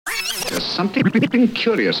There's something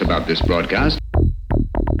curious about this broadcast.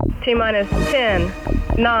 T-minus 10,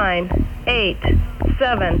 9, 8,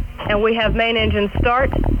 7, and we have main engine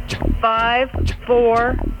start. 5,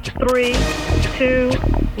 4, 3, 2,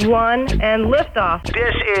 1, and liftoff.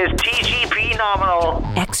 This is TGP Nominal.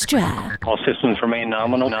 Extra. All systems remain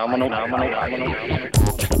nominal.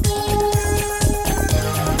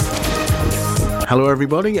 Hello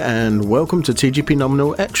everybody and welcome to TGP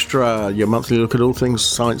Nominal Extra, your monthly look at all things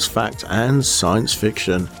science fact and science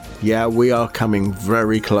fiction. Yeah, we are coming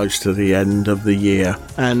very close to the end of the year,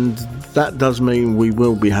 and that does mean we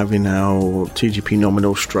will be having our TGP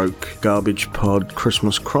Nominal Stroke Garbage Pod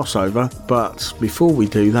Christmas crossover. But before we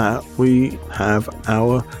do that, we have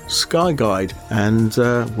our Sky Guide, and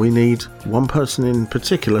we need one person in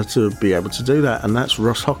particular to be able to do that, and that's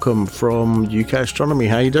Ross Hockham from UK Astronomy.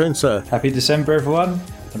 How you doing, sir? Happy December, everyone.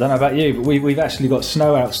 I don't know about you, but we've actually got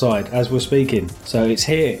snow outside as we're speaking. So it's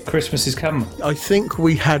here. Christmas is coming. I think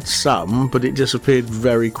we had some, but it disappeared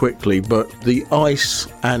very quickly. But the ice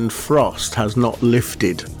and frost has not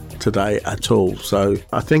lifted today at all. So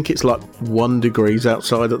I think it's like 1 degree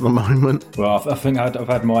outside at the moment. Well, I think I've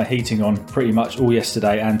had my heating on pretty much all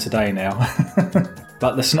yesterday and today now.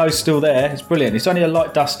 But the snow's still there. It's brilliant. It's only a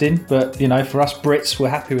light dusting, but you know, for us Brits, we're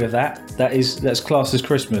happy with that. That's classed as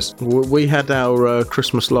Christmas. We had our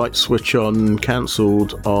Christmas light switch on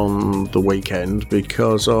cancelled on the weekend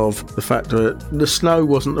because of the fact that the snow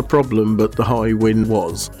wasn't the problem, but the high wind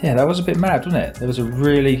was. Yeah, that was a bit mad, wasn't it? There was a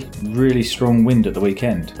really, really strong wind at the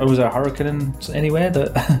weekend. Was there a hurricane anywhere?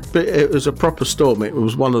 But it was a proper storm. It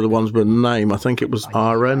was one of the ones with a name. I think it was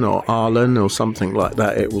Aren or Arlen or something like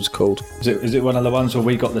that it was called. Is it one of the ones where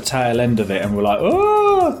we got the tail end of it and we're like,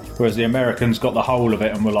 oh, whereas the Americans got the whole of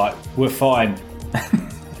it and we're like, we're fine.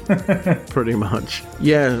 Pretty much.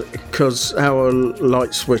 Yeah, because our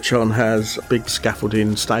light switch on has big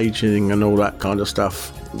scaffolding, staging and all that kind of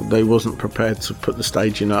stuff. They wasn't prepared to put the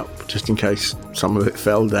staging up just in case some of it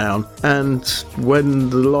fell down. And when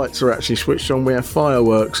the lights are actually switched on, we have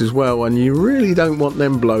fireworks as well, and you really don't want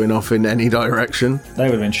them blowing off in any direction. They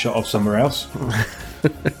would have been shot off somewhere else.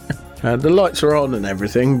 The lights are on and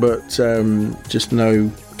everything, but just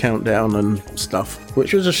no countdown and stuff,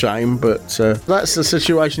 which was a shame. But that's the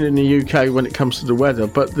situation in the UK when it comes to the weather.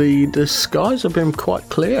 But the skies have been quite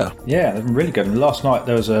clear. Yeah, they've been really good. And last night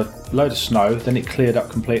there was a load of snow, then it cleared up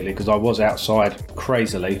completely because I was outside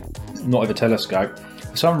crazily, not with a telescope.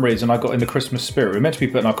 For some reason, I got in the Christmas spirit. We were meant to be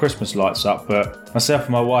putting our Christmas lights up, but myself and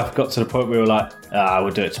my wife got to the point where we were like, we'll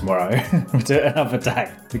do it tomorrow. We'll do it another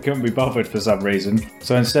day. We couldn't be bothered for some reason.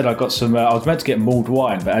 So instead, I got some, I was meant to get mulled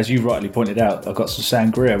wine, but as you rightly pointed out, I got some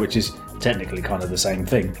sangria, which is technically kind of the same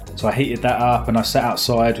thing. So I heated that up and I sat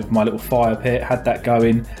outside with my little fire pit, had that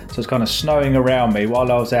going. So it was kind of snowing around me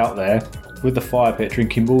while I was out there with the fire pit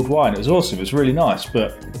drinking mulled wine. It was awesome. It was really nice,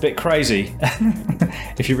 but a bit crazy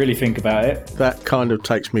if you really think about it. That kind of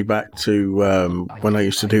takes me back to when I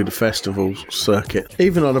used to do the festival circuit.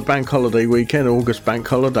 Even on a bank holiday weekend, August bank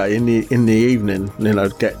holiday, in the evening, you know,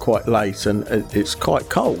 get quite late and it's quite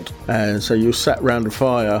cold. And so you sat round a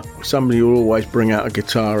fire, somebody will always bring out a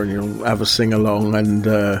guitar and you'll have a sing along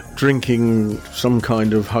and drinking some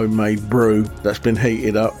kind of homemade brew that's been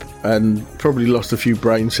heated up, and probably lost a few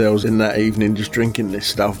brain cells in that evening just drinking this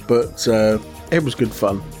stuff, but it was good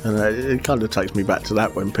fun, and it kind of takes me back to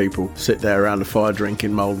that when people sit there around the fire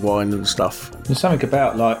drinking mulled wine and stuff. There's something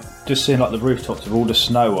about like just seeing like the rooftops with all the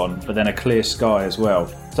snow on, but then a clear sky as well.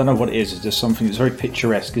 I don't know what it is. It's just something that's very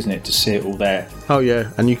picturesque, isn't it, to see it all there? Oh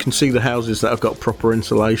yeah, and you can see the houses that have got proper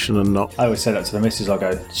insulation and not. I always say that to the missus. I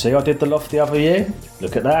go, see, I did the loft the other year.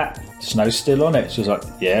 Look at that. Snow's still on it. She was like,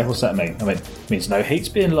 yeah, what's that mean? I mean, it means no heat's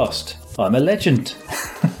being lost. I'm a legend.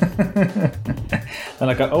 And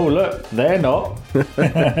I go, oh look, they're not.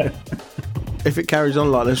 If it carries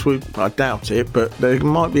on like this, I doubt it, but there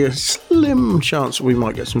might be a slim chance we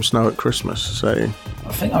might get some snow at Christmas. So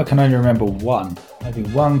I think I can only remember maybe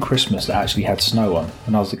one Christmas that actually had snow on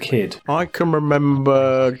when I was a kid. I can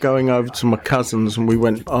remember going over to my cousin's and we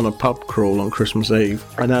went on a pub crawl on Christmas Eve,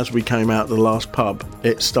 and as we came out the last pub,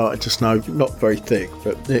 it started to snow, not very thick,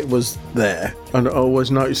 but it was there. And I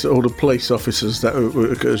always noticed that all the police officers,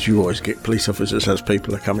 because you always get police officers as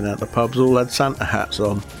people are coming out the pubs, all had Santa hats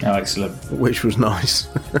on. Oh, excellent. Which was nice.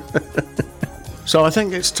 So I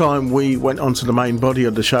think it's time we went on to the main body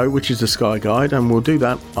of the show, which is the Sky Guide, and we'll do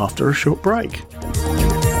that after a short break.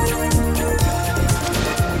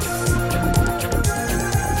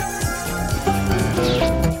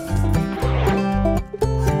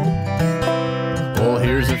 Well,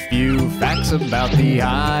 here's a few facts talks about the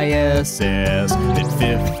ISS, that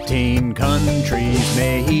 15 countries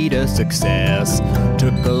made a success.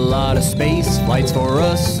 Took a lot of space flights for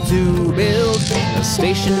us to build a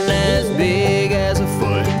station as big as a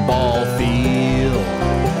football field.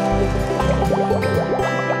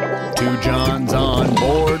 2 Johns on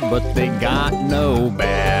board, but they got no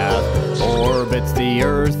bath. Orbits the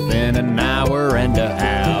Earth in an hour and a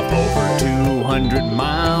half. Over 200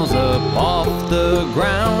 miles up off the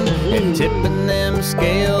ground, and tipping them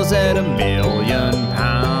scales at 1,000,000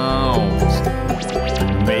 pounds.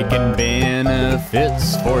 Making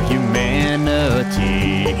benefits for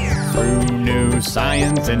humanity through new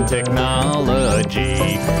science and technology.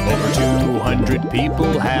 Over 200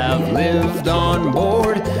 people have lived on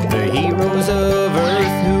board, the heroes of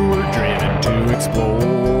Earth who were driven to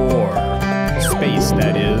explore space,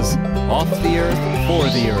 that is, off the Earth, for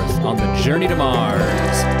the Earth, on the journey to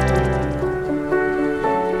Mars.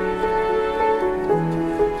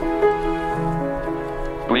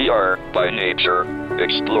 We are, by nature,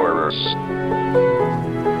 explorers.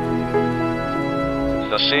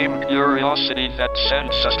 The same curiosity that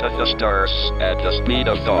sends us to the stars at the speed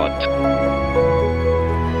of thought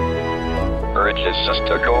urges us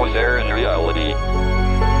to go there in reality.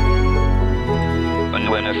 And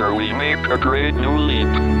whenever we make a great new leap,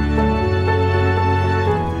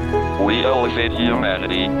 we elevate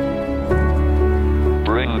humanity,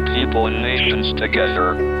 bring people and nations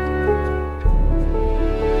together,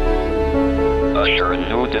 usher in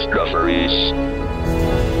new discoveries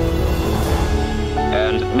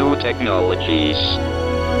and new technologies.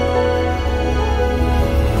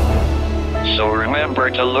 So remember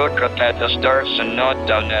to look up at the stars and not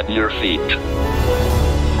down at your feet.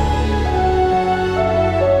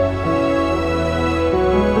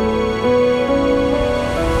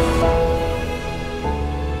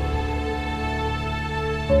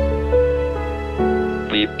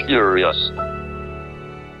 Be curious.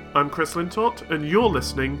 I'm Chris Lintott, and you're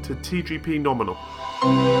listening to TGP Nominal.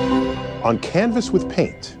 On canvas with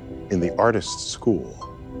paint in the artist's school,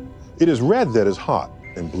 it is red that is hot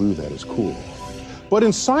and blue that is cool. But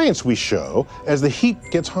in science we show, as the heat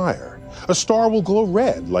gets higher, a star will glow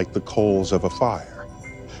red like the coals of a fire.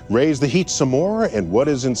 Raise the heat some more, and what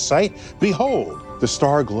is in sight? Behold, the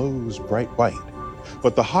star glows bright white.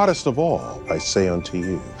 But the hottest of all, I say unto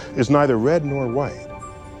you, is neither red nor white,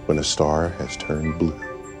 when a star has turned blue.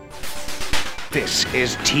 This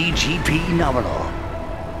is TGP Nominal.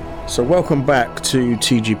 So welcome back to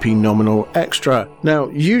TGP Nominal Extra. Now,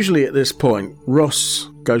 usually at this point, Ross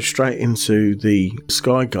goes straight into the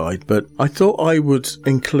Sky Guide, but I thought I would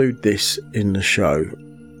include this in the show.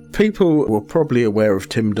 People were probably aware of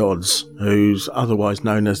Tim Dodds, who's otherwise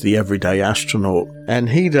known as the Everyday Astronaut, and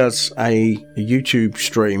he does a YouTube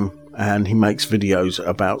stream and he makes videos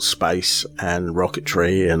about space and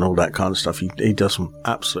rocketry and all that kind of stuff. He does some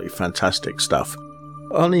absolutely fantastic stuff.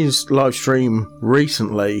 On his live stream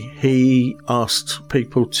recently, he asked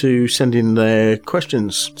people to send in their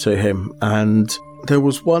questions to him, and there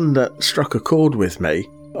was one that struck a chord with me.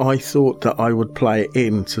 I thought that I would play it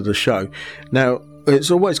into the show. Now,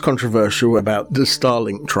 it's always controversial about the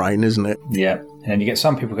Starlink train, isn't it? Yeah. And you get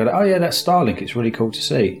some people go, oh yeah, that's Starlink, it's really cool to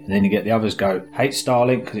see. And then you get the others go, hate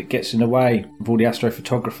Starlink because it gets in the way of all the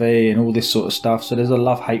astrophotography and all this sort of stuff. So there's a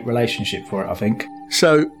love-hate relationship for it, I think.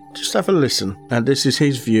 So just have a listen. And this is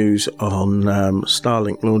his views on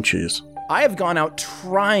Starlink launches. I have gone out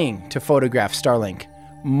trying to photograph Starlink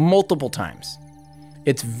multiple times.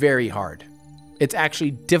 It's very hard. It's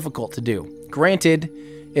actually difficult to do. Granted,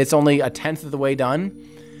 it's only a tenth of the way done.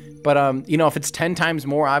 But, if it's 10 times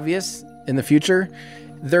more obvious in the future,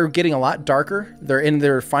 they're getting a lot darker. They're in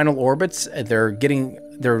their final orbits. They're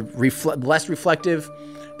less reflective.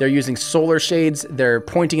 They're using solar shades. They're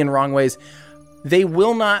pointing in wrong ways. They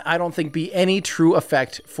will not, I don't think, be any true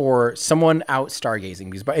effect for someone out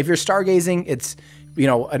stargazing. Because if you're stargazing, it's,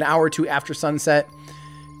 an hour or two after sunset.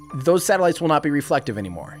 Those satellites will not be reflective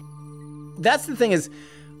anymore. That's the thing is,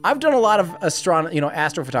 I've done a lot of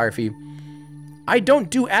astrophotography. I don't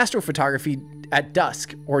do astrophotography at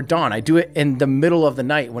dusk or dawn. I do it in the middle of the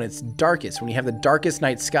night when it's darkest, when you have the darkest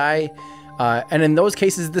night sky. And in those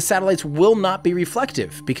cases, the satellites will not be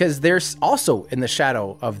reflective because they're also in the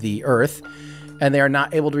shadow of the Earth and they are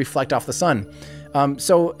not able to reflect off the sun.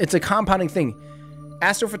 So it's a compounding thing.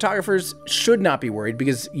 Astrophotographers should not be worried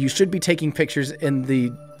because you should be taking pictures in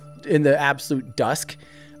the absolute dusk.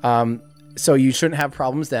 So you shouldn't have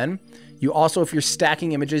problems then. You also, if you're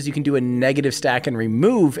stacking images, you can do a negative stack and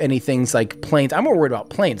remove any things like planes. I'm more worried about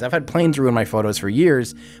planes. I've had planes ruin my photos for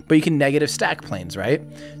years, but you can negative stack planes, right?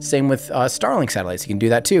 Same with Starlink satellites. You can do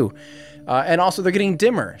that too. And also they're getting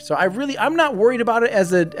dimmer. So I'm not worried about it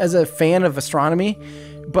as a fan of astronomy,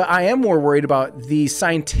 but I am more worried about the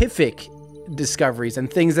scientific discoveries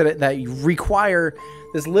and things that require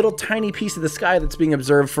this little tiny piece of the sky that's being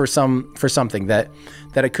observed for something that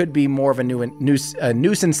it could be more of a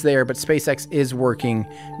nuisance there. But SpaceX is working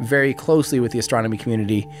very closely with the astronomy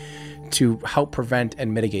community to help prevent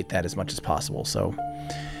and mitigate that as much as possible. So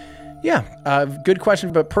yeah, good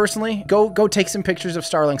question. But personally, go take some pictures of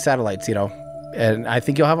Starlink satellites, and I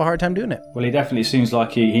think you'll have a hard time doing it. Well, he definitely seems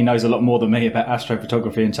like he knows a lot more than me about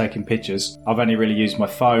astrophotography and taking pictures. I've only really used my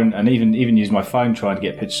phone, and even used my phone trying to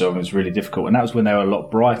get pictures of them was really difficult. And that was when they were a lot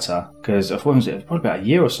brighter, because when was it? Probably about a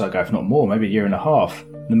year or so ago, if not more, maybe a year and a half.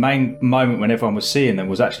 The main moment when everyone was seeing them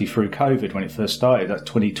was actually through COVID when it first started. That's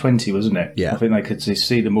 2020, wasn't it? Yeah. I think they could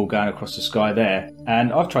see them all going across the sky there.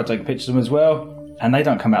 And I've tried taking pictures of them as well, and they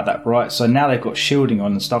don't come out that bright. So now they've got shielding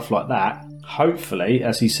on and stuff like that. Hopefully,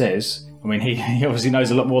 as he says, I mean, he obviously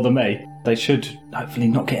knows a lot more than me. They should hopefully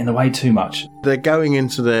not get in the way too much. They're going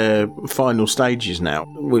into their final stages now,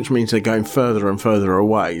 which means they're going further and further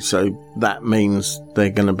away. So that means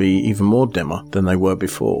they're going to be even more dimmer than they were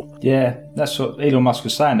before. Yeah, that's what Elon Musk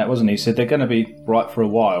was saying, that wasn't he? He said they're going to be bright for a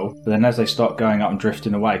while, but then as they start going up and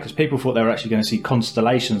drifting away, because people thought they were actually going to see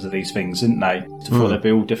constellations of these things, didn't they? Thought there'd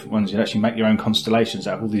be all different ones. You'd actually make your own constellations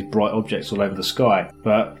out of all these bright objects all over the sky.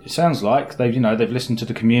 But it sounds like they've listened to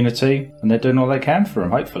the community and they're doing all they can for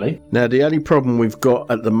them, hopefully. Now, the only problem we've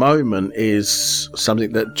got at the moment is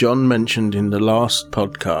something that John mentioned in the last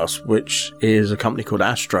podcast, which is a company called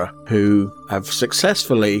Astra, who have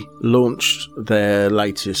successfully launched their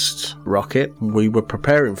latest rocket. We were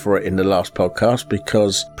preparing for it in the last podcast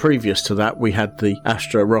because previous to that we had the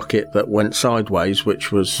Astra rocket that went sideways,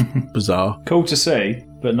 which was bizarre. Cool to see,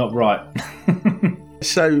 but not right.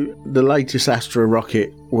 So the latest Astra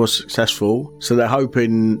rocket was successful, so they're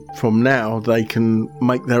hoping from now they can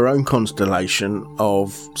make their own constellation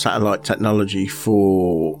of satellite technology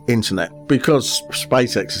for internet. Because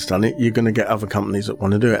SpaceX has done it, you're going to get other companies that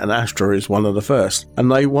want to do it, and Astra is one of the first. And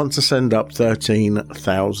they want to send up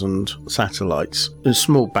 13,000 satellites in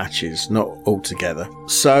small batches, not all together.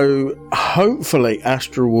 So hopefully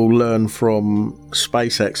Astra will learn from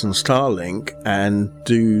SpaceX and Starlink and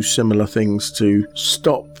do similar things to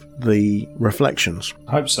stop the reflections.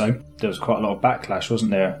 I hope so. There was quite a lot of backlash,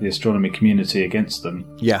 wasn't there, the astronomy community against them?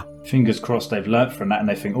 Yeah. Fingers crossed they've learnt from that and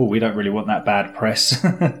they think, we don't really want that bad press.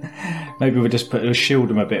 Maybe we'll just shield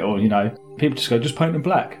them a bit, or, people just go, just paint them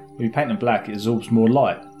black. If you paint them black, it absorbs more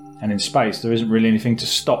light. And in space, there isn't really anything to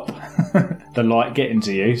stop the light getting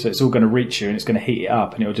to you, so it's all going to reach you and it's going to heat it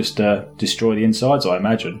up and it'll just destroy the insides, I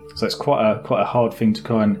imagine. So it's quite a hard thing to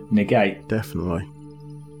kind of negate. Definitely.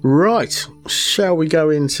 Right, shall we go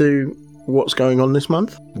into what's going on this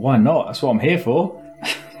month? Why not? That's what I'm here for.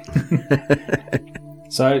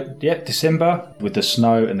 So, yeah, December, with the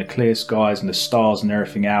snow and the clear skies and the stars and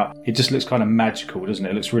everything out, it just looks kind of magical, doesn't it?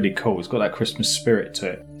 It looks really cool. It's got that Christmas spirit to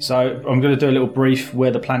it. So I'm going to do a little brief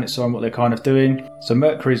where the planets are and what they're kind of doing. So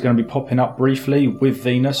Mercury is going to be popping up briefly with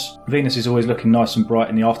Venus. Venus is always looking nice and bright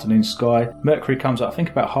in the afternoon sky. Mercury comes up, I think,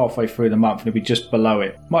 about halfway through the month, and it'll be just below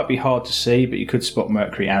it. Might be hard to see, but you could spot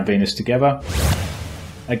Mercury and Venus together.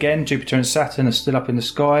 Again, Jupiter and Saturn are still up in the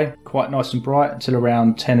sky, quite nice and bright until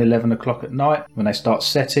around 10, 11 o'clock at night when they start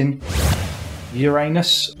setting.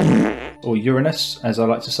 Uranus, or Uranus as I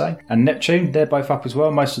like to say, and Neptune, they're both up as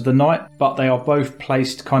well most of the night, but they are both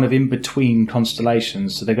placed kind of in between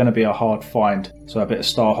constellations, so they're going to be a hard find. So a bit of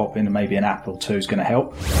star hopping and maybe an app or two is going to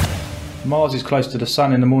help. Mars is close to the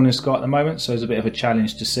sun in the morning sky at the moment, so it's a bit of a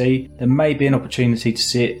challenge to see. There may be an opportunity to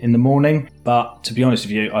see it in the morning, but to be honest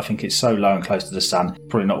with you, I think it's so low and close to the sun,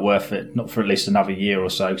 probably not worth it, not for at least another year or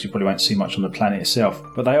so, because you probably won't see much on the planet itself.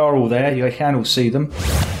 But they are all there, you can all see them.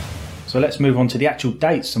 So let's move on to the actual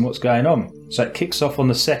dates and what's going on. So it kicks off on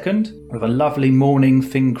the 2nd with a lovely morning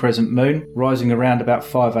thin crescent moon rising around about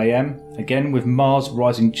 5 a.m. Again with Mars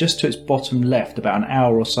rising just to its bottom left about an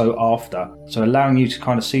hour or so after. So allowing you to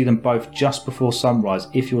kind of see them both just before sunrise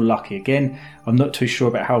if you're lucky. Again, I'm not too sure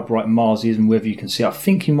about how bright Mars is and whether you can see it. I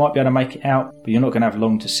think you might be able to make it out, but you're not going to have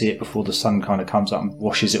long to see it before the sun kind of comes up and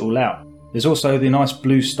washes it all out. There's also the nice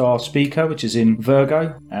blue star Spica, which is in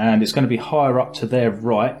Virgo, and it's going to be higher up to their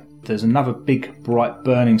right. There's another big bright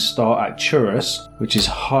burning star Arcturus, which is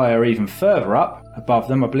higher even further up above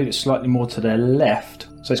them. I believe it's slightly more to their left.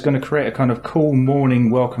 So it's going to create a kind of cool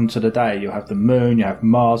morning welcome to the day. You'll have the moon, you have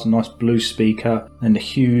Mars, a nice blue Spica, and the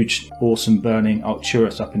huge, awesome burning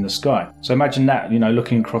Arcturus up in the sky. So imagine that,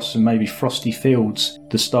 looking across some maybe frosty fields,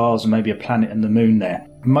 the stars and maybe a planet and the moon there.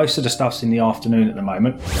 Most of the stuff's in the afternoon at the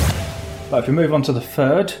moment. But if we move on to the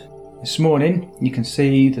 3rd, This morning you can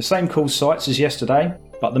see the same cool sights as yesterday,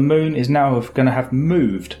 but the moon is now going to have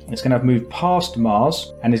moved. It's going to have moved past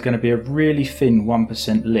Mars and is going to be a really thin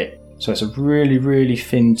 1% lit. So it's a really, really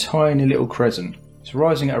thin, tiny little crescent. It's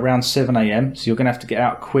rising at around 7 a.m, so you're going to have to get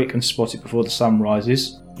out quick and spot it before the sun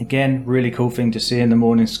rises. Again, really cool thing to see in the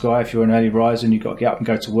morning sky if you're an early riser and you've got to get up and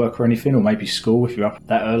go to work or anything, or maybe school if you're up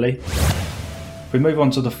that early. If we move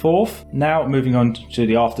on to the 4th, now moving on to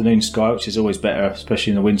the afternoon sky, which is always better,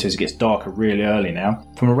 especially in the winters. It gets darker really early now.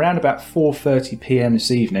 From around about 4:30 p.m.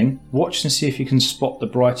 this evening, watch and see if you can spot the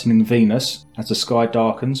brightening Venus as the sky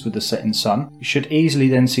darkens with the setting sun. You should easily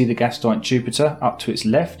then see the gas giant Jupiter up to its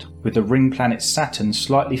left, with the ring planet Saturn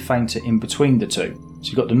slightly fainter in between the two. So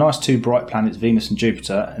you've got the nice two bright planets, Venus and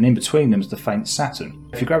Jupiter, and in between them is the faint Saturn.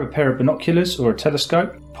 If you grab a pair of binoculars or a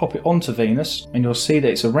telescope, pop it onto Venus, and you'll see that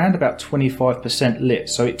it's around about 25% lit,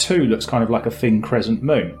 so it too looks kind of like a thin crescent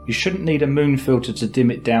moon. You shouldn't need a moon filter to dim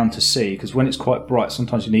it down to see, because when it's quite bright,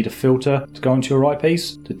 sometimes you need a filter to go into your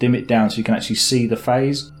eyepiece to dim it down so you can actually see the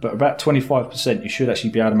phase. But about 25%, you should actually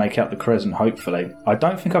be able to make out the crescent, hopefully. I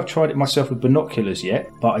don't think I've tried it myself with binoculars yet,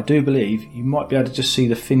 but I do believe you might be able to just see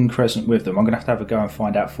the thin crescent with them. I'm going to have a go and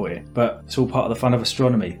find out for you. But it's all part of the fun of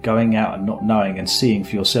astronomy, going out and not knowing and seeing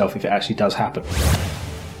for yourself if it actually does happen.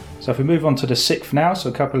 So if we move on to the 6th now,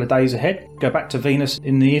 so a couple of days ahead, go back to Venus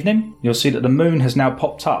in the evening, you'll see that the moon has now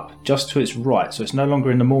popped up just to its right. So it's no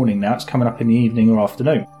longer in the morning now, it's coming up in the evening or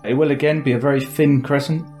afternoon. It will again be a very thin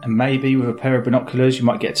crescent, and maybe with a pair of binoculars you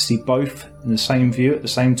might get to see both in the same view at the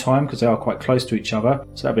same time because they are quite close to each other.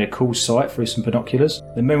 So that'll be a cool sight through some binoculars.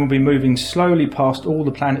 The moon will be moving slowly past all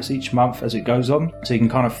the planets each month as it goes on, so you can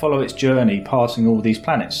kind of follow its journey passing all these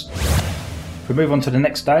planets. If we move on to the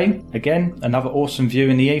next day, again, another awesome view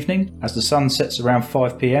in the evening. As the sun sets around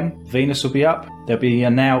 5 p.m, Venus will be up. There'll be a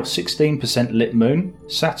now 16% lit moon.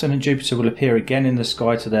 Saturn and Jupiter will appear again in the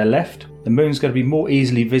sky to their left. The moon's going to be more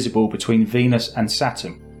easily visible between Venus and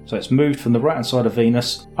Saturn. So it's moved from the right hand side of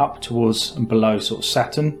Venus up towards and below sort of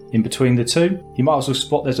Saturn, in between the two. You might as well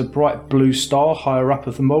spot there's a bright blue star higher up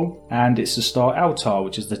of them all, and it's the star Altar,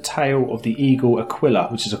 which is the tail of the eagle Aquila,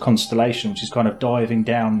 which is a constellation which is kind of diving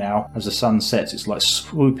down now as the sun sets. It's like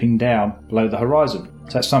swooping down below the horizon.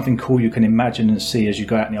 So that's something cool you can imagine and see as you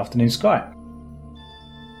go out in the afternoon sky.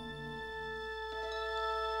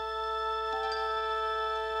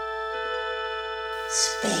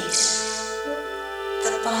 Space. The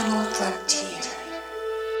final frontier.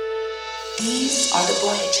 These are the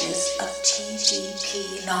voyages of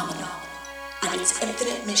TGP Nominal and its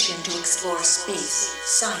infinite mission to explore space,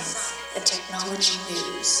 science, and technology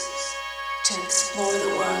news. To explore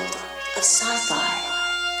the world of sci-fi,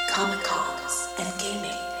 comic-cons, and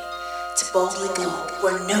gaming. To boldly go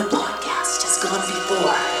where no podcast has gone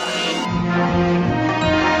before.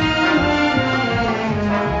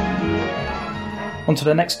 On to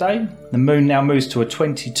the next day, the moon now moves to a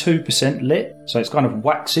 22% lit, so it's kind of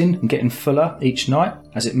waxing and getting fuller each night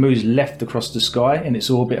as it moves left across the sky in its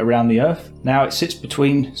orbit around the Earth. Now it sits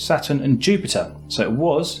between Saturn and Jupiter, so it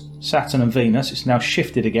was Saturn and Venus. It's now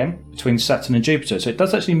shifted again between Saturn and Jupiter, so it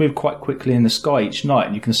does actually move quite quickly in the sky each night,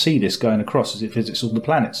 and you can see this going across as it visits all the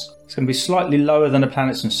planets. It's going to be slightly lower than the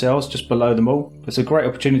planets themselves, just below them all. It's a great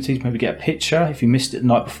opportunity to maybe get a picture if you missed it the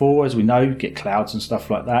night before. As we know, you get clouds and stuff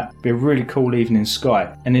like that. It'll be a really cool evening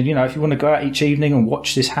sky. And then, if you want to go out each evening and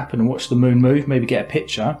watch this happen and watch the moon move, maybe get a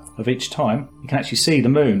picture of each time, you can actually see the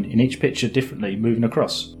moon in each picture differently moving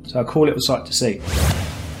across. So a cool little sight to see.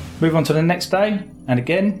 Move on to the next day, and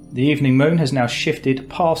again, the evening moon has now shifted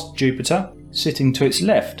past Jupiter, sitting to its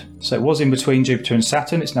left. So it was in between Jupiter and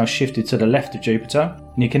Saturn, it's now shifted to the left of Jupiter.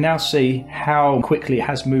 And you can now see how quickly it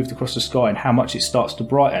has moved across the sky and how much it starts to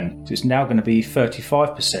brighten. So it's now going to be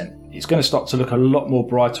 35%. It's going to start to look a lot more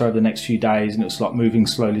brighter over the next few days, and it'll start moving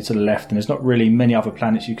slowly to the left, and there's not really many other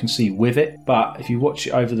planets you can see with it, but if you watch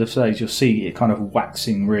it over the days you'll see it kind of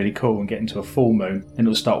waxing really cool and getting to a full moon, and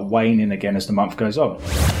it'll start waning again as the month goes on.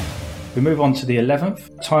 We move on to the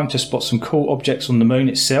 11th. Time to spot some cool objects on the moon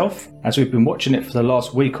itself. As we've been watching it for the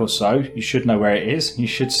last week or so, you should know where it is. You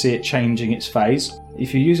should see it changing its phase.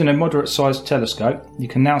 If you're using a moderate sized telescope, you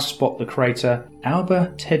can now spot the crater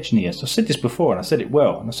Albertegnius. I've said this before and I said it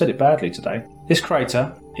well, and I said it badly today. This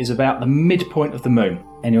crater is about the midpoint of the moon,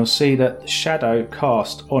 and you'll see that the shadow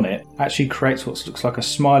cast on it actually creates what looks like a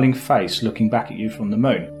smiling face looking back at you from the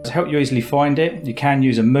moon. To help you easily find it, you can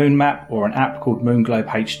use a moon map or an app called Moonglobe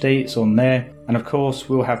HD. It's on there. And of course,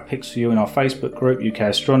 we'll have pics for you in our Facebook group, UK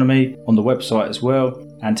Astronomy, on the website as well.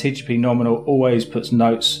 And TGP Nominal always puts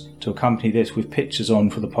notes to accompany this with pictures on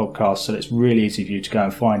for the podcast, so that it's really easy for you to go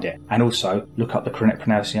and find it. And also, look up the correct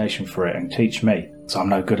pronunciation for it and teach me, so I'm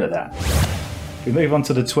no good at that. We move on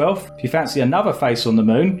to the 12th. If you fancy another face on the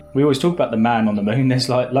moon, we always talk about the man on the moon. There's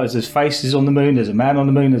like loads of faces on the moon. There's a man on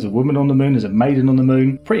the moon. There's a woman on the moon. There's a maiden on the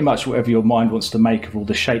moon. Pretty much whatever your mind wants to make of all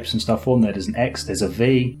the shapes and stuff on there. There's an X, there's a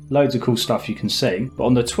V, loads of cool stuff you can see. But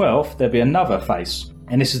on the 12th, there'll be another face.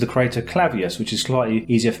 And this is the crater Clavius, which is slightly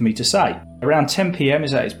easier for me to say. Around 10 PM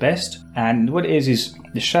is at its best. And what it is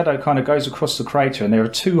the shadow kind of goes across the crater, and there are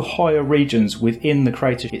two higher regions within the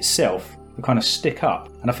crater itself that kind of stick up.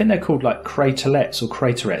 And I think they're called like craterlets or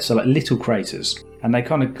craterettes, so like little craters. And they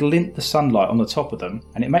kind of glint the sunlight on the top of them,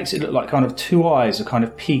 and it makes it look like kind of two eyes are kind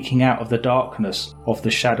of peeking out of the darkness of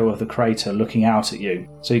the shadow of the crater looking out at you.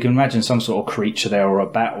 So you can imagine some sort of creature there, or a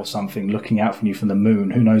bat or something looking out from you from the moon.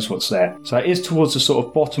 Who knows what's there? So it is towards the sort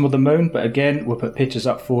of bottom of the moon, but again, we'll put pictures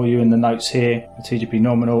up for you in the notes here, the TGP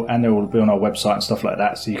Nominal, and they'll all be on our website and stuff like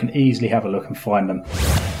that, so you can easily have a look and find them.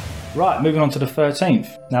 Right, moving on to the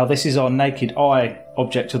 13th. Now this is our naked eye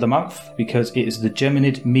object of the month because it is the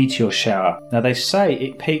Geminid meteor shower. Now they say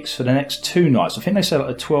it peaks for the next 2 nights. I think they say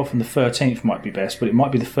like the 12th and the 13th might be best, but it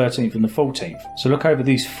might be the 13th and the 14th. So look over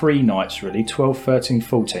these 3 nights really, 12th, 13th,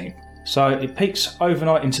 14th. So it peaks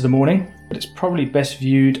overnight into the morning, but it's probably best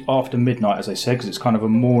viewed after midnight, as I said, because it's kind of a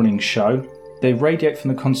morning show. They radiate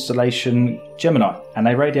from the constellation Gemini, and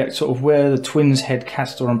they radiate sort of where the twins' head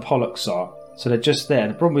Castor and Pollux are. So they're just there.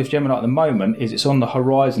 The problem with Gemini at the moment is it's on the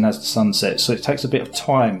horizon as the sun sets, so it takes a bit of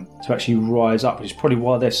time to actually rise up, which is probably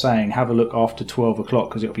why they're saying have a look after 12 o'clock,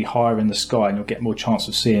 because it'll be higher in the sky and you'll get more chance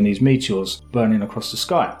of seeing these meteors burning across the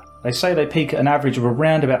sky. They say they peak at an average of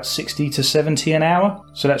around about 60 to 70 an hour,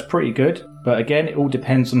 so that's pretty good. But again, it all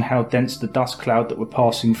depends on how dense the dust cloud that we're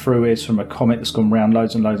passing through is from a comet that's gone round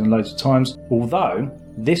loads and loads and loads of times. Although,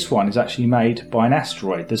 this one is actually made by an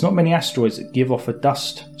asteroid. There's not many asteroids that give off a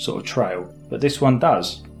dust sort of trail, but this one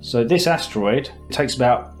does. So this asteroid takes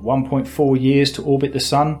about 1.4 years to orbit the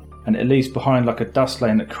sun, and it leaves behind like a dust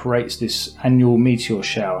lane that creates this annual meteor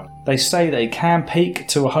shower. They say that it can peak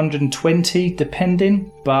to 120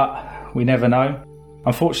 depending, but we never know.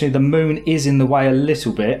 Unfortunately, the moon is in the way a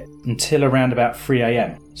little bit until around about 3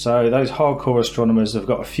 AM. So those hardcore astronomers have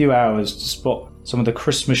got a few hours to spot some of the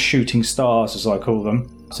Christmas shooting stars, as I call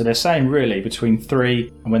them. So they're saying really between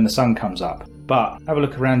 3 and when the sun comes up. But have a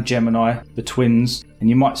look around Gemini, the twins, and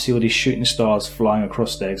you might see all these shooting stars flying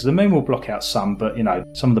across there. Because the moon will block out some, but you know,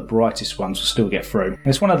 some of the brightest ones will still get through. And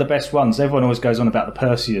it's one of the best ones. Everyone always goes on about the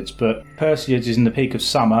Perseids, but Perseids is in the peak of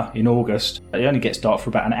summer in August. It only gets dark for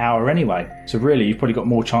about an hour anyway. So really, you've probably got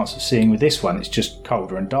more chance of seeing with this one. It's just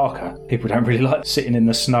colder and darker. People don't really like sitting in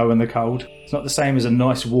the snow and the cold. It's not the same as a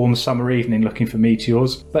nice warm summer evening looking for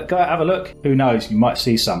meteors. But go out, have a look. Who knows? You might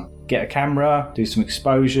see some. Get a camera, do some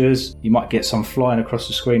exposures, you might get some flying across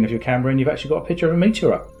the screen of your camera and you've actually got a picture of a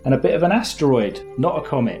meteor and a bit of an asteroid, not a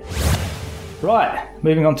comet. Right,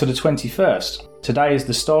 moving on to the 21st. Today is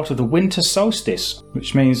the start of the winter solstice,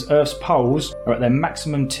 which means Earth's poles are at their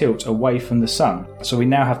maximum tilt away from the sun. So we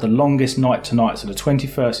now have the longest night tonight, so the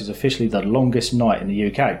 21st is officially the longest night in the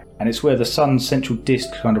UK. And it's where the sun's central disk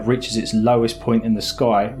kind of reaches its lowest point in the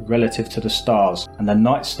sky relative to the stars, and the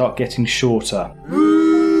nights start getting shorter.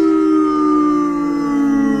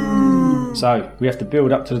 So we have to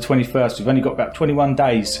build up to the 21st. We've only got about 21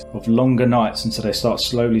 days of longer nights until they start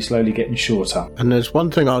slowly getting shorter. And there's one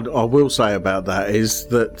thing I will say about that is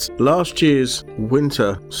that last year's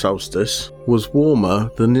winter solstice was warmer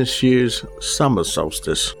than this year's summer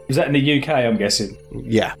solstice. Is that in the UK, I'm guessing?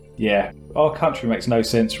 Yeah. Yeah. Our country makes no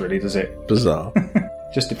sense really, does it? Bizarre.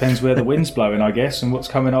 Just depends where the wind's blowing, I guess, and what's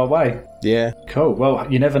coming our way. Yeah. Cool.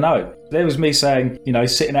 Well, you never know. There was me saying, you know,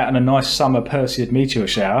 sitting out in a nice summer Perseid meteor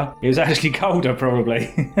shower. It was actually colder,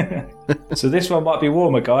 probably. So this one might be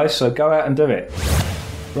warmer, guys, so go out and do it.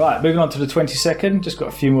 Right, moving on to the 22nd. Just got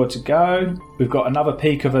a few more to go. We've got another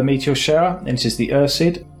peak of a meteor shower, and this is the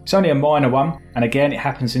Ursid. It's only a minor one, and again, it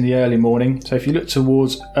happens in the early morning. So if you look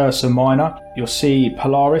towards Ursa Minor, you'll see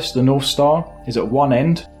Polaris, the North Star, is at one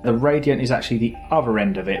end. The radiant is actually the other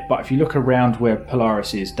end of it, but if you look around where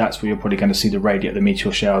Polaris is, that's where you're probably going to see the radiant, the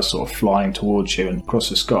meteor showers sort of flying towards you and across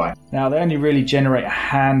the sky. Now, they only really generate a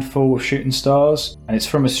handful of shooting stars, and it's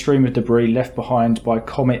from a stream of debris left behind by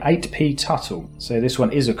Comet 8P Tuttle. So this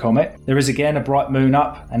one is a comet. There is again a bright moon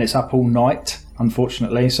up, and it's up all night,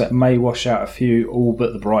 unfortunately, so it may wash out a few, all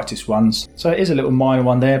but the brightest ones. So it is a little minor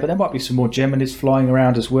one there, but there might be some more Geminids flying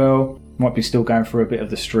around as well. Might be still going through a bit of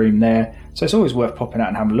the stream there. So it's always worth popping out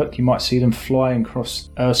and having a look. You might see them flying across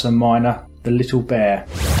Ursa Minor, the little bear.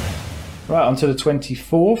 Right, on to the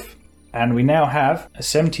 24th. and we now have a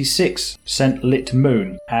 76% lit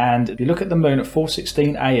moon. And if you look at the moon at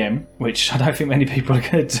 4:16 a.m, which I don't think many people are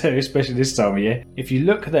going to do, especially this time of year, if you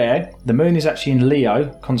look there, the moon is actually in Leo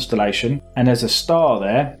constellation, and there's a star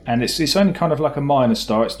there, and it's only kind of like a minor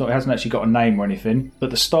star. It hasn't actually got a name or anything, but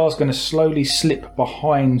the star's going to slowly slip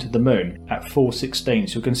behind the moon at 4:16.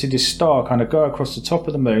 So you can see this star kind of go across the top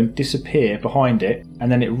of the moon, disappear behind it,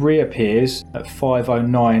 and then it reappears at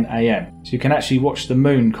 5:09 a.m. So you can actually watch the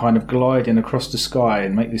moon kind of gliding across the sky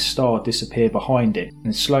and make this star disappear behind it,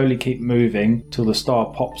 and slowly keep moving till the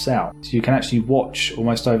star pops out. So you can actually watch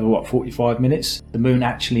almost over 45 minutes the moon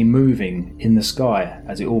actually moving in the sky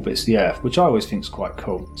as it orbits the Earth, which I always think is quite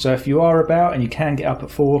cool. So if you are about and you can get up at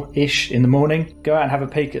 4-ish in the morning, go out and have a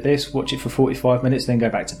peek at this, watch it for 45 minutes, then go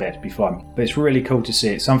back to bed. It'll be fun. But it's really cool to see.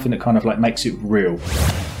 It's something that kind of like makes it real.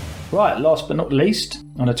 Right, last but not least,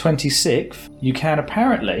 on the 26th, you can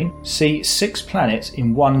apparently see 6 planets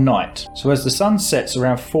in one night. So as the sun sets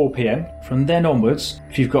around 4 p.m, from then onwards,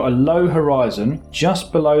 if you've got a low horizon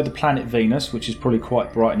just below the planet Venus, which is probably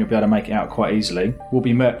quite bright and you'll be able to make it out quite easily, will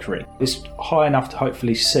be Mercury. It's high enough to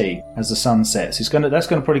hopefully see as the sun sets. That's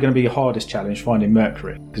probably going to be your hardest challenge, finding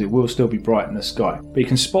Mercury, because it will still be bright in the sky. But you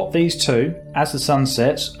can spot these two as the sun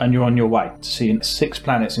sets, and you're on your way to seeing 6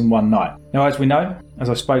 planets in one night. Now, as we know, as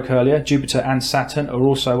I spoke earlier, Jupiter and Saturn are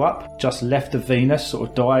also up, just left of Venus, sort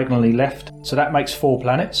of diagonally left. So that makes 4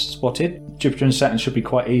 planets spotted. Jupiter and Saturn should be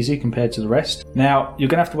quite easy compared to the rest. Now, you're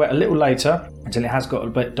going to have to wait a little later until it has got a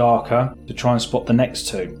bit darker to try and spot the next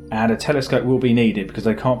 2. And a telescope will be needed because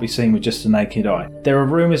they can't be seen with just the naked eye. There are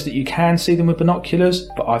rumours that you can see them with binoculars,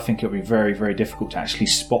 but I think it'll be very, very difficult to actually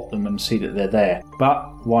spot them and see that they're there.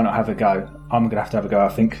 But why not have a go? I'm going to have a go, I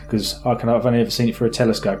think, because I've only ever seen it through a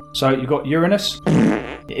telescope. So you've got Uranus.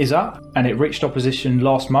 It is up, and it reached opposition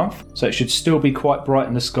last month, so it should still be quite bright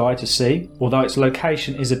in the sky to see, although its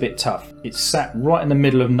location is a bit tough. It's sat right in the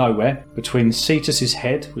middle of nowhere, between Cetus's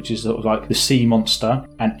head, which is sort of like the sea monster,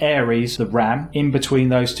 and Aries, the ram, in between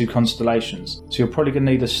those 2 constellations. So you're probably going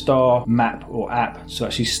to need a star map or app to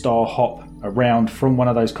actually star hop around from one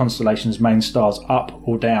of those constellations' main stars up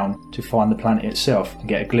or down to find the planet itself and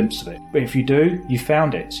get a glimpse of it. But if you do, you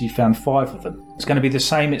found it. So you found 5 of them. It's going to be the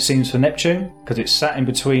same, it seems, for Neptune, because it's sat in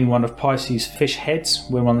between one of Pisces' fish heads,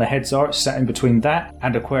 where one of the heads are. It's sat in between that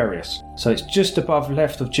and Aquarius. So it's just above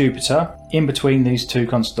left of Jupiter, in between these 2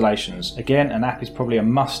 constellations. Again, an app is probably a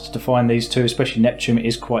must to find these 2, especially Neptune. It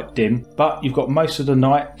is quite dim, but you've got most of the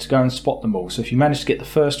night to go and spot them all. So if you manage to get the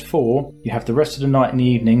first 4, you have the rest of the night and the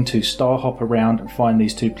evening to star hop around and find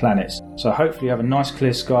these 2 planets. So hopefully you have a nice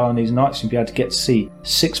clear sky on these nights and be able to get to see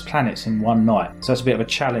 6 planets in one night. So that's a bit of a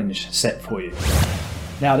challenge set for you.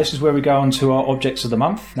 Now, this is where we go on to our objects of the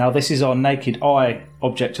month. Now, this is our naked eye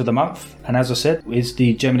object of the month, and as I said, is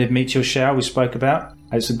the Geminid meteor shower we spoke about.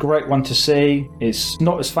 It's a great one to see. It's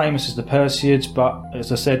not as famous as the Perseids, but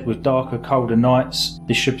as I said, with darker, colder nights,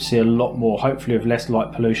 this should see a lot more, hopefully with less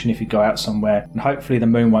light pollution if you go out somewhere, and hopefully the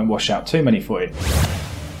moon won't wash out too many for you.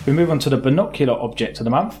 We move on to the binocular object of the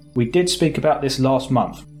month. We did speak about this last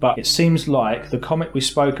month, but it seems like the comet we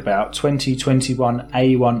spoke about, 2021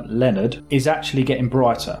 A1 Leonard, is actually getting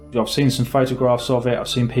brighter. I've seen some photographs of it, I've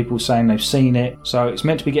seen people saying they've seen it, so it's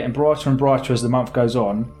meant to be getting brighter and brighter as the month goes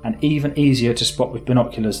on, and even easier to spot with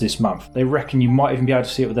binoculars this month. They reckon you might even be able to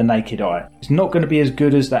see it with the naked eye. It's not going to be as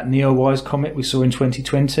good as that Neowise comet we saw in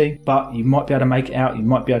 2020, but you might be able to make it out, you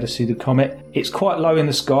might be able to see the comet. It's quite low in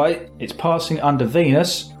the sky, it's passing under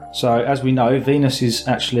Venus. So as we know, Venus is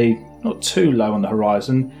actually not too low on the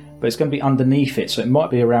horizon, but it's going to be underneath it, so it might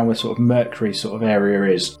be around where sort of Mercury sort of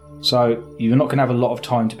area is. So you're not going to have a lot of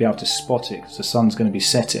time to be able to spot it because the sun's going to be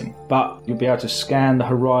setting, but you'll be able to scan the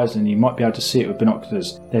horizon, you might be able to see it with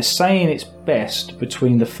binoculars. They're saying it's best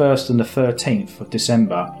between the 1st and the 13th of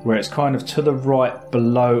December, where it's kind of to the right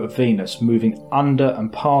below Venus, moving under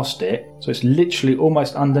and past it. So it's literally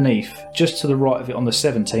almost underneath, just to the right of it on the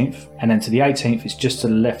 17th, and then to the 18th it's just to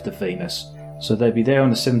the left of Venus. So they'll be there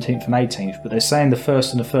on the 17th and 18th, but they're saying the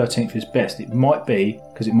 1st and the 13th is best. It might be,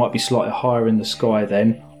 because it might be slightly higher in the sky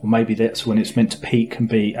then, or maybe that's when it's meant to peak and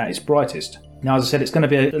be at its brightest. Now, as I said, it's going to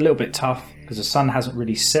be a little bit tough because the sun hasn't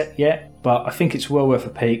really set yet, but I think it's well worth a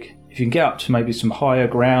peek. If you can get up to maybe some higher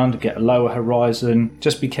ground, get a lower horizon,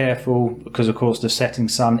 just be careful because, of course, the setting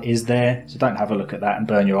sun is there, so don't have a look at that and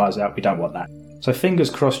burn your eyes out. We don't want that. So fingers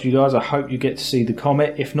crossed, you guys. I hope you get to see the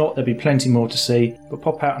comet. If not, there'll be plenty more to see, but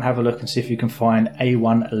pop out and have a look and see if you can find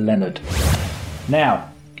A1 Leonard.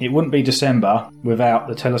 Now, it wouldn't be December without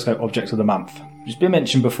the telescope object of the month. It's been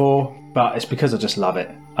mentioned before, but it's because I just love it.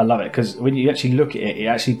 I love it because when you actually look at it, it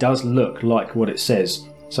actually does look like what it says.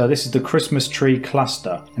 So this is the Christmas tree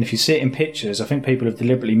cluster. And if you see it in pictures, I think people have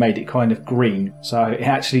deliberately made it kind of green. So it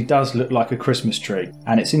actually does look like a Christmas tree.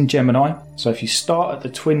 And it's in Gemini. So if you start at the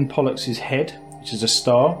twin Pollux' head, which is a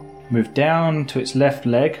star, move down to its left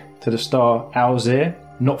leg to the star Alzir,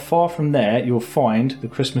 not far from there you'll find the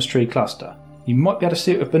Christmas tree cluster. You might be able to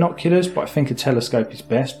see it with binoculars, but I think a telescope is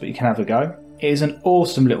best, but you can have a go. It is an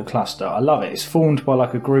awesome little cluster. I love it. It's formed by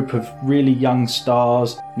like a group of really young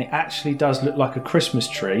stars, and it actually does look like a Christmas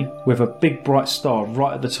tree with a big bright star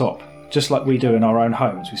right at the top. Just like we do in our own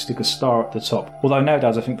homes. We stick a star at the top. Although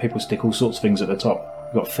nowadays I think people stick all sorts of things at the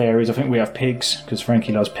top. We've got fairies. I think we have pigs, because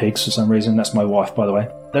Frankie loves pigs for some reason. That's my wife, by the way.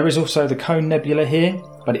 There is also the Cone Nebula here,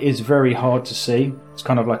 but it is very hard to see. It's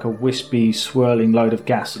kind of like a wispy, swirling load of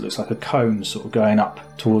gas that looks like a cone sort of going up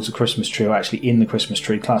towards the Christmas tree, or actually in the Christmas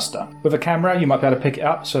tree cluster. With a camera, you might be able to pick it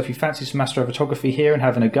up, so if you fancy some astrophotography here and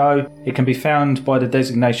having a go, it can be found by the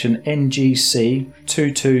designation NGC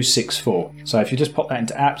 2264. So if you just pop that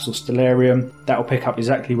into apps or Stellarium, that will pick up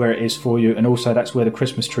exactly where it is for you, and also that's where the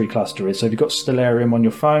Christmas tree cluster is. So if you've got Stellarium on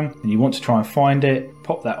your phone and you want to try and find it,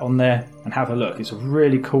 pop that on there and have a look. It's a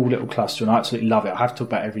really cool little cluster and I absolutely love it. I have to talk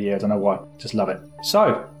about it every year, I don't know why, just love it.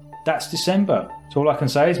 So that's December. So all I can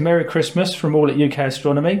say is Merry Christmas from all at UK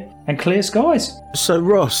Astronomy and clear skies. So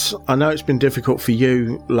Ross, I know it's been difficult for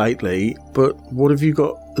you lately, but what have you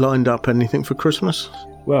got lined up? Anything for Christmas?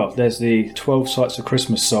 Well, there's the 12 Sights of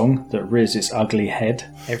Christmas song that rears its ugly head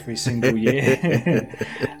every single year.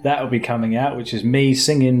 That'll be coming out, which is me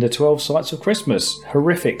singing the 12 Sights of Christmas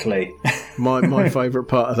horrifically. My favourite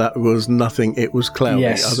part of that was Nothing, It Was Cloudy.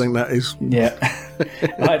 Yes. I think that is... Yeah.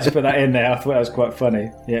 I had to put that in there. I thought that was quite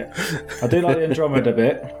funny. Yeah. I do like the Andromeda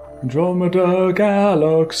bit. Andromeda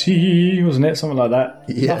Galaxy, wasn't it? Something like that.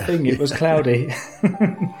 Yeah. Nothing, it was cloudy.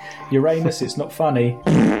 Uranus, it's not funny.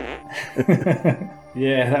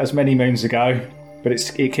 Yeah, that was many moons ago, but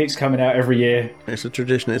it keeps coming out every year. It's a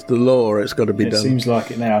tradition, it's the law, it's got to be done. It seems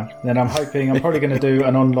like it now. Then I'm probably going to do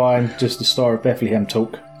an online, just the Star of Bethlehem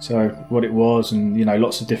talk. So what it was and,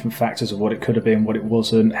 lots of different factors of what it could have been, what it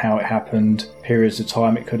wasn't, how it happened, periods of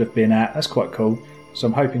time it could have been at. That's quite cool. So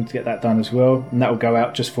I'm hoping to get that done as well. And that will go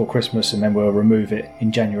out just for Christmas and then we'll remove it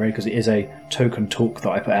in January because it is a token talk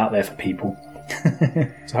that I put out there for people.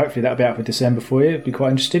 So hopefully that'll be out for December for you. It'll be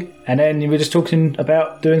quite interesting. And then we're just talking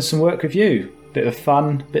about doing some work with you. Bit of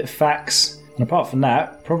fun, bit of facts. And apart from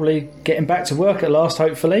that, probably getting back to work at last,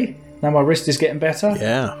 hopefully. Now my wrist is getting better.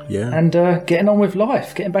 Yeah. And getting on with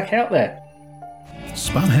life, getting back out there.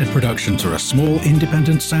 Spamhead Productions are a small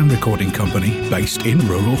independent sound recording company based in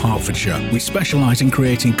rural Hertfordshire. We specialise in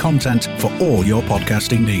creating content for all your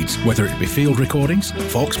podcasting needs, whether it be field recordings,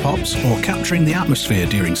 vox pops, or capturing the atmosphere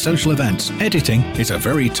during social events. Editing is a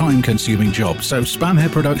very time-consuming job, so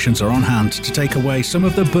Spamhead Productions are on hand to take away some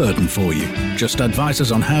of the burden for you. Just advise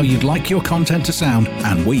us on how you'd like your content to sound,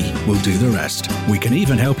 and we will do the rest. We can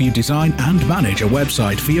even help you design and manage a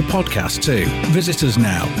website for your podcast too. Visit us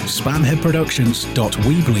now, spamheadproductions.weebly.com.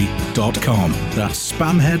 That's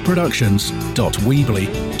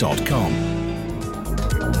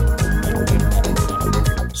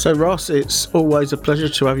spamheadproductions.weebly.com. So Ross, it's always a pleasure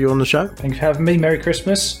to have you on the show. Thanks for having me. Merry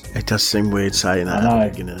Christmas. It does seem weird saying that at the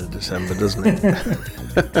beginning of December, doesn't it?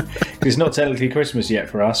 It's not technically Christmas yet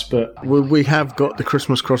for us, but... Well, we have got the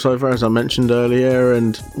Christmas crossover, as I mentioned earlier,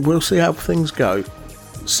 and we'll see how things go.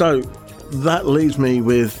 So that leaves me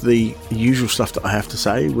with the usual stuff that I have to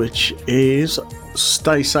say, which is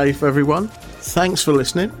stay safe, everyone. Thanks for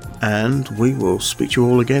listening, and we will speak to you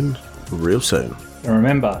all again real soon. And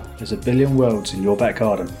remember, there's a billion worlds in your back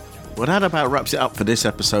garden. Well, that about wraps it up for this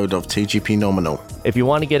episode of TGP Nominal. If you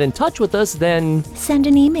want to get in touch with us, then send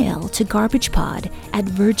an email to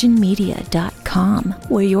garbagepod@virginmedia.com,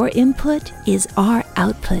 where your input is our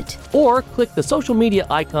output. Or click the social media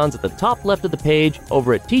icons at the top left of the page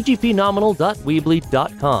over at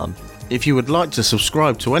tgpnominal.weebly.com. If you would like to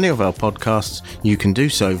subscribe to any of our podcasts, you can do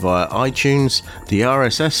so via iTunes, the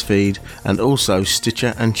RSS feed, and also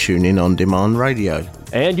Stitcher and TuneIn On Demand Radio.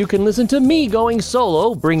 And you can listen to me going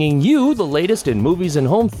solo, bringing you the latest in movies and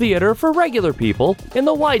home theater for regular people in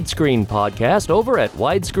the Widescreen podcast over at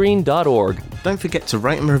widescreen.org. Don't forget to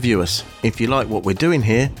rate and review us. If you like what we're doing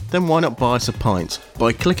here, then why not buy us a pint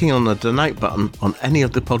by clicking on the donate button on any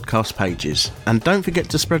of the podcast pages. And don't forget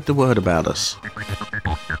to spread the word about us.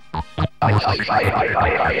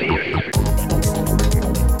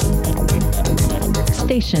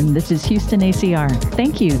 Station, this is Houston ACR.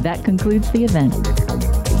 Thank you. That concludes the event.